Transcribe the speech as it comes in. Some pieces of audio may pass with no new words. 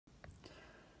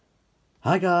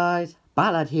Hi guys,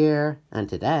 Ballad here, and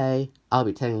today I'll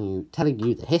be telling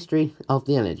you the history of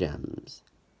the energems.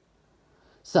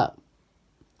 So,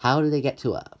 how did they get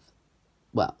to Earth?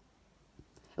 Well,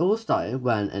 it all started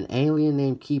when an alien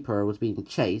named Keeper was being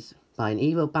chased by an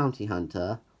evil bounty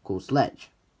hunter called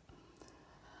Sledge.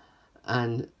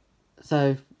 And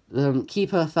so,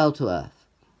 Keeper fell to Earth.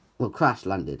 Well, crash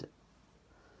landed.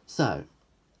 So,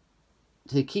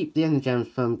 to keep the energems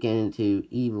from getting into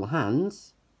evil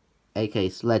hands, aka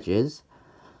Sledge's,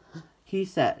 he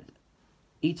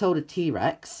told a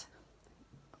T-Rex,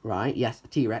 right, yes, a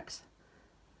T-Rex,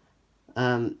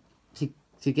 to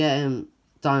get him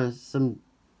down some,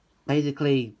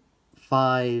 basically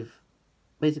 10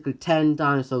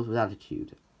 dinosaurs with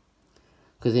attitude.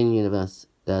 Because in the universe,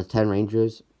 there's 10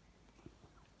 rangers.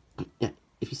 Yeah,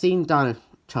 if you've seen Dino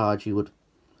Charge, you would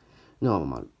know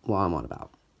what I'm on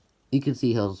about. You can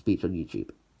see his speech on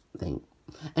YouTube thing.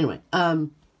 Anyway,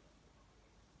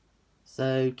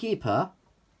 so Keeper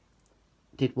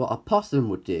did what a possum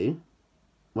would do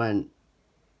would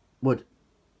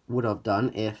have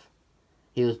done if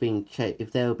he was being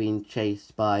if they were being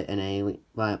chased by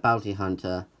by a bounty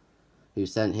hunter who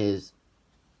sent his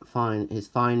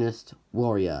finest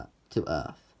warrior to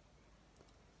Earth.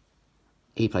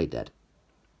 He played dead.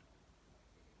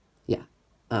 Yeah.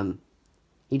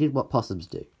 He did what possums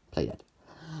do. Play dead.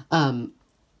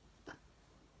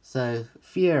 So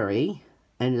Fury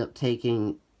ended up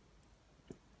taking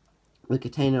the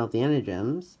container of the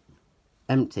energems,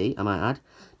 empty, I might add,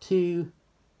 to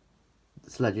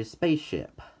Sledge's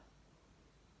spaceship.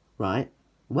 Right?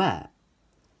 Where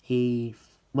he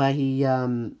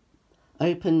opened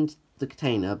the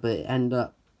container, but it ended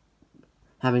up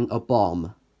having a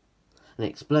bomb. And it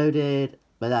exploded,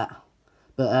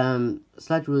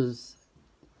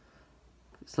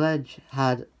 Sledge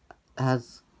has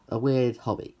a weird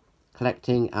hobby,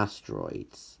 collecting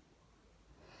asteroids.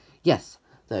 Yes,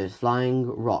 those flying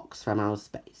rocks from outer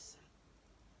space.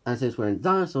 And since we're in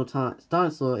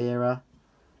dinosaur era,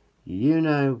 you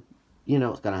know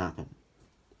what's gonna happen.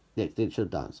 The extinction of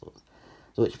dinosaurs.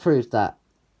 So which proves that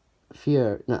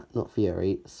Sledge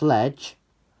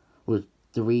was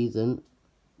the reason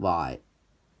why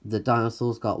the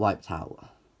dinosaurs got wiped out.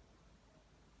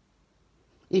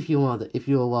 If you're one of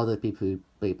the people who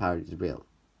believe parody is real,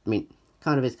 I mean,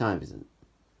 kind of is, kind of isn't.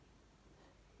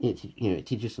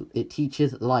 It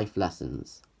teaches life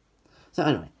lessons. So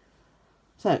anyway,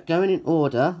 going in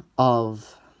order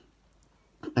of,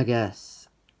 I guess,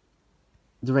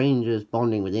 the Rangers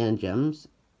bonding with the energems,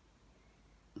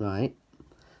 right?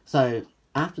 So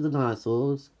after the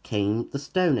dinosaurs came the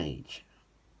Stone Age,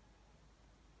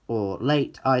 or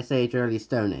late Ice Age, early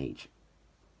Stone Age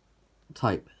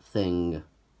type thing.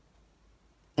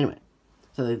 Anyway,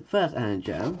 so the first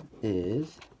energem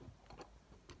is,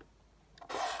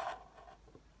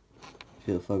 if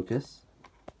you'll focus,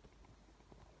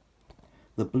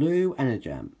 the blue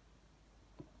energem,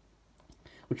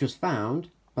 which was found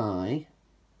by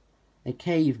a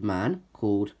caveman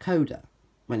called Coda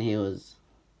when he was,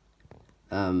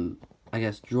 I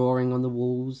guess, drawing on the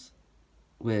walls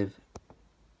with.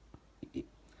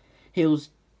 He was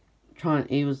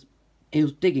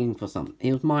digging for something.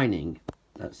 He was mining,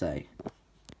 let's say.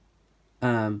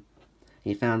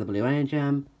 He found the blue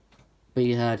energem, but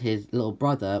he heard his little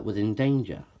brother was in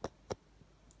danger.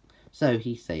 So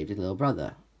he saved his little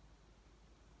brother.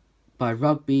 By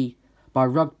rugby,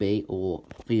 or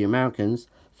for you Americans,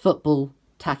 football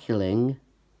tackling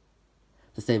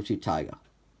the saber-tooth tiger.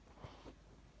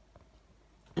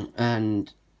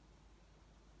 And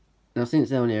now since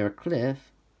they were near a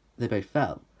cliff, they both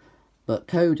fell. But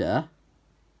Coda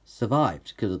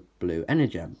survived because of the blue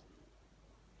energem.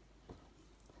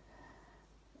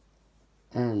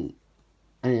 And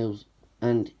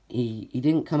he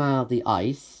didn't come out of the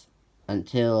ice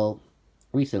until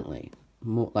recently,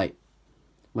 more like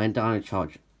when Dino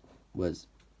Charge was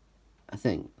a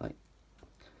thing. Like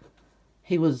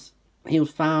he was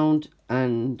found,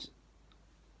 and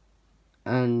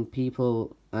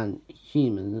people and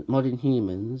humans, modern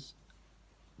humans,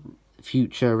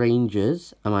 future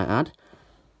rangers, I might add,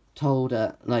 told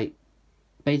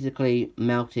basically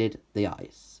melted the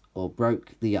ice or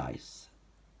broke the ice,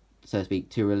 so to speak,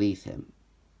 to release him.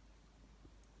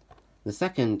 The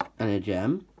second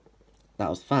energem that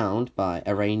was found by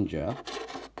a ranger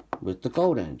was the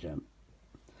gold energem.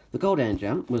 The gold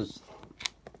energem was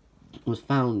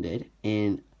founded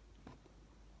in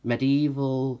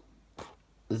medieval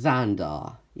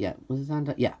Xandar. Yeah, was it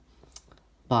Xandar? Yeah,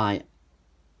 by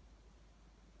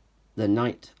the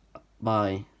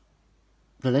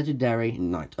legendary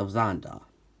Knight of Xandar.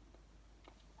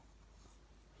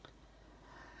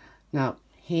 Now,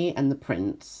 he and the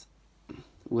prince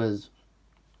was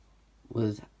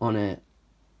on a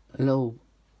little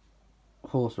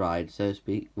horse ride, so to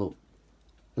speak, well,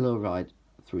 a little ride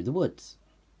through the woods,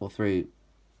 or through,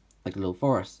 like, a little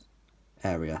forest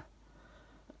area.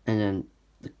 And then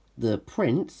the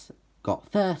prince got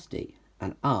thirsty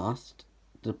and asked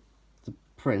the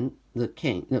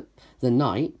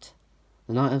knight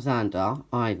of Xandar,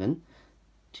 Ivan,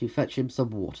 to fetch him some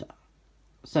water.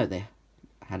 So they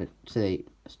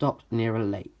stopped near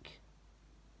a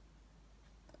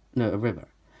river,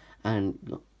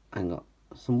 and got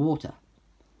some water.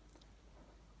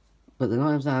 But the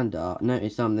Knight of Xandar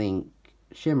noticed something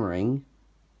shimmering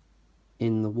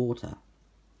in the water.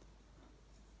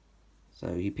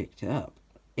 So he picked it up.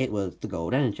 It was the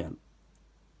gold energem.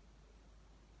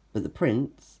 But the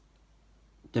prince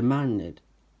demanded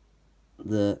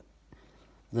the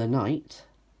knight,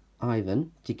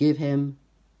 Ivan, to give him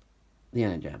the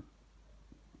energem.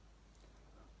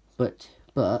 But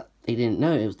they didn't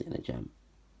know it was the energem.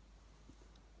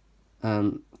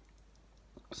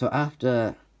 So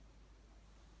after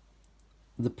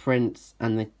the prince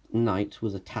and the knight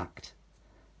was attacked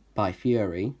by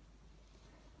Fury,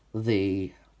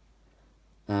 the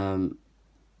Knight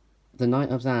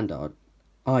of Xandar,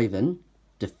 Ivan,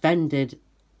 defended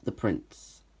the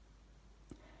prince.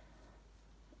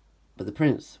 But the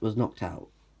prince was knocked out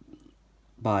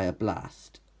by a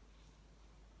blast.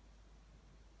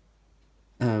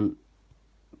 But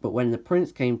when the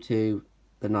prince came to,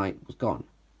 the knight was gone.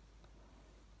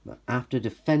 But after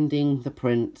defending the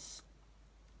prince,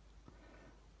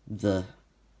 the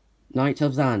Knight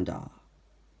of Xandar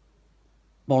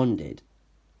bonded,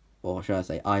 or should I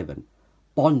say Ivan,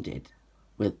 bonded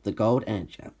with the gold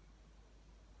energem.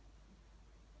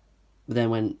 But then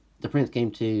when the prince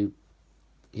came to,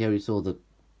 he only saw the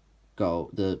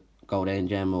gold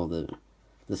energem, or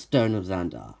the Stone of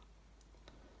Xandar.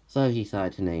 So he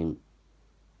decided to name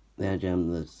the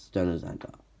energem the Stone of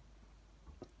Xandar.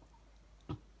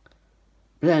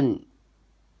 But then,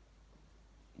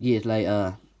 years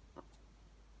later,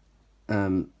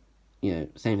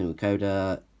 same thing with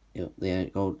Coda,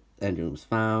 the gold energem was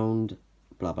found,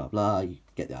 blah blah blah, you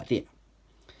get the idea.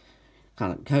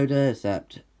 Kind of like Coda,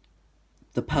 except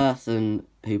the person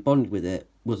who bonded with it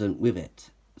wasn't with it,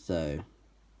 so,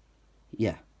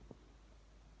 yeah.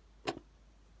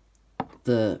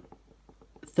 The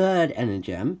third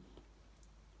energem,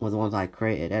 or the ones I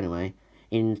created anyway,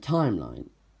 in the timeline,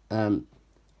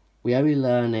 we only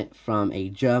learn it from a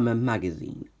German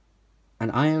magazine.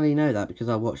 And I only know that because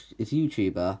I watched this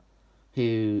YouTuber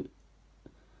who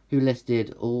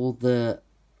listed all the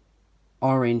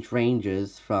Orange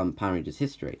Rangers from Power Rangers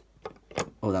history,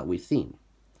 or that we've seen.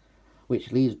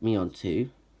 Which leads me on to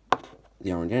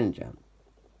the Orange Energem.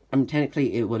 I mean,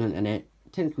 technically it wasn't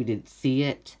technically we didn't see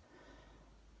it,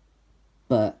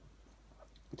 but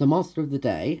the monster of the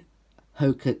day,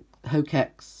 Hocus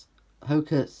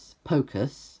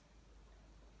Pocus,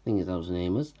 I think his other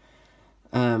name was,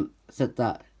 said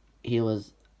that he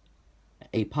was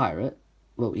a pirate.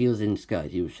 Well, he was in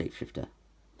disguise, he was a shapeshifter.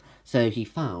 So he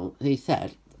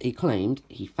claimed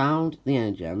he found the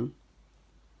energem.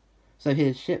 So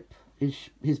his ship,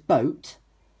 his boat,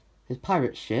 his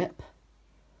pirate ship,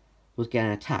 was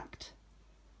getting attacked.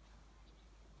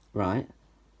 Right?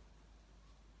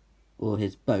 Or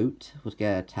his boat was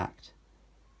getting attacked.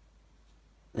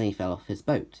 Then he fell off his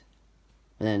boat.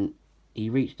 But then he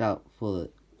reached out for the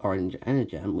Orange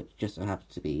Energem, which just so happened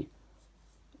to be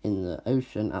in the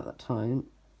ocean at that time.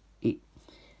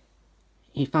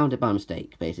 He found it by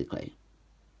mistake, basically.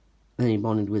 And he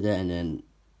bonded with it, and then,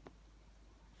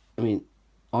 I mean,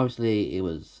 obviously it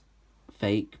was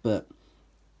fake, but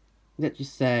let's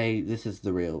just say this is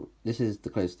the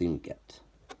closest thing we get.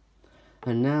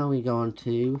 And now we go on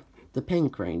to the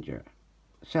Pink Ranger,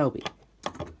 Shelby.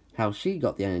 How she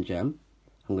got the energem,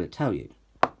 I'm going to tell you.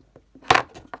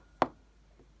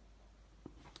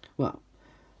 Well,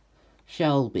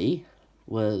 Shelby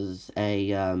was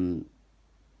a,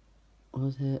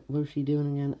 what was she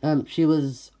doing again? She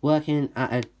was working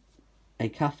at a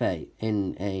cafe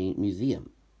in a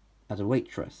museum as a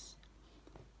waitress.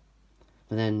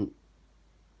 But then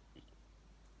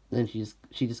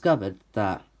she discovered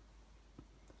that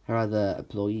her other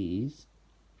employees,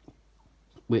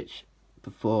 which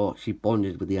before she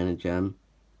bonded with the energem,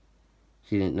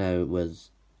 she didn't know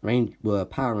were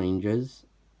Power Rangers,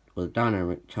 or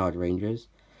Dino Charge Rangers.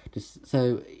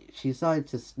 So she decided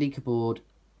to sneak aboard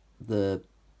the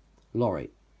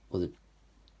lorry, or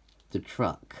the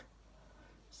truck.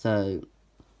 So,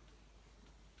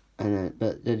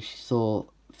 but then she saw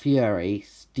Fury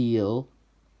steal.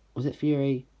 Was it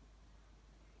Fury?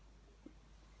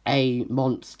 a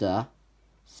monster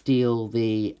steal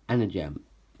the energem,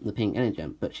 the pink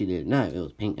energem, but she didn't know it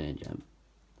was pink energem.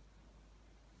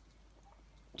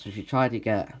 So she tried to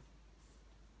get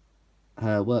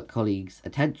her work colleagues'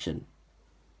 attention,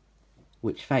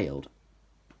 which failed.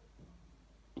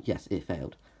 Yes, it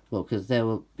failed. Well, because they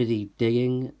were busy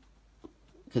digging,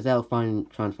 because they were trying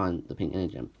to find the pink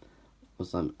energem,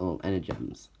 or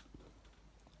energems.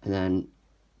 And then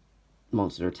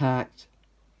monster attacked,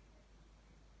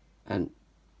 and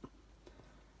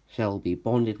Shelby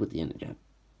bonded with the energem.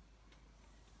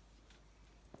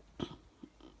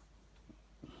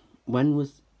 When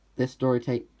was the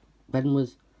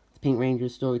Pink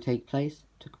Ranger's story took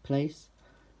place?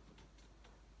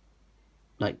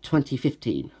 Like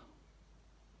 2015.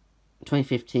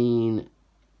 2015,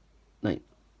 like,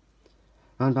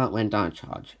 around about when Dino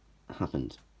Charge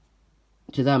happened.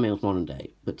 To them it was modern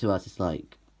day, but to us it's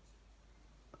like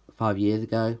 5 years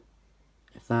ago,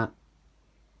 if that.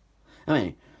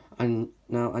 Anyway,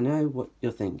 now I know what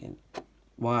you're thinking.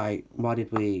 Why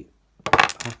did we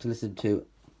have to listen to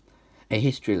a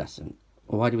history lesson?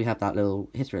 Or why do we have that little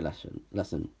history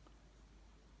lesson?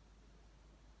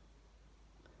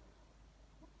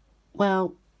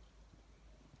 Well,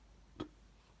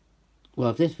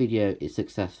 if this video is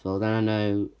successful, then I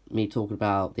know me talking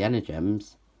about the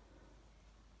energems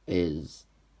was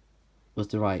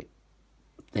the right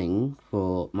thing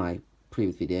for my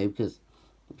previous video, because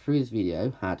the previous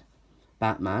video had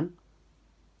Batman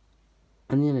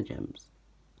and the energems.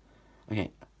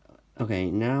 Okay,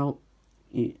 now,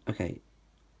 I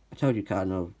told you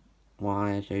kind of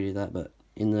why I showed you that, but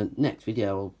in the next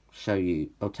video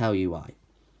I'll tell you why.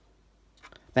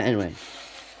 But anyway,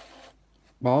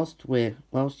 whilst you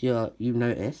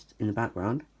noticed in the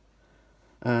background,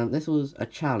 this was a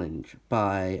challenge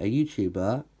by a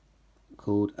YouTuber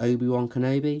called Obi-Wan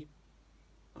Kenobi.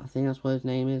 I think that's what his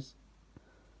name is.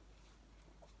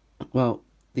 Well,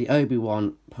 the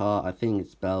Obi-Wan part, I think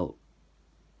it's spelled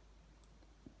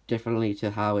differently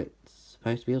to how it's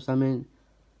supposed to be or something,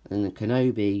 and the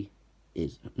Kenobi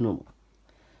is normal.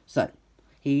 So,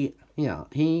 he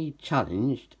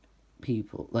challenged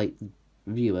people, like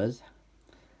viewers,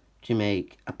 to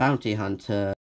make a bounty hunter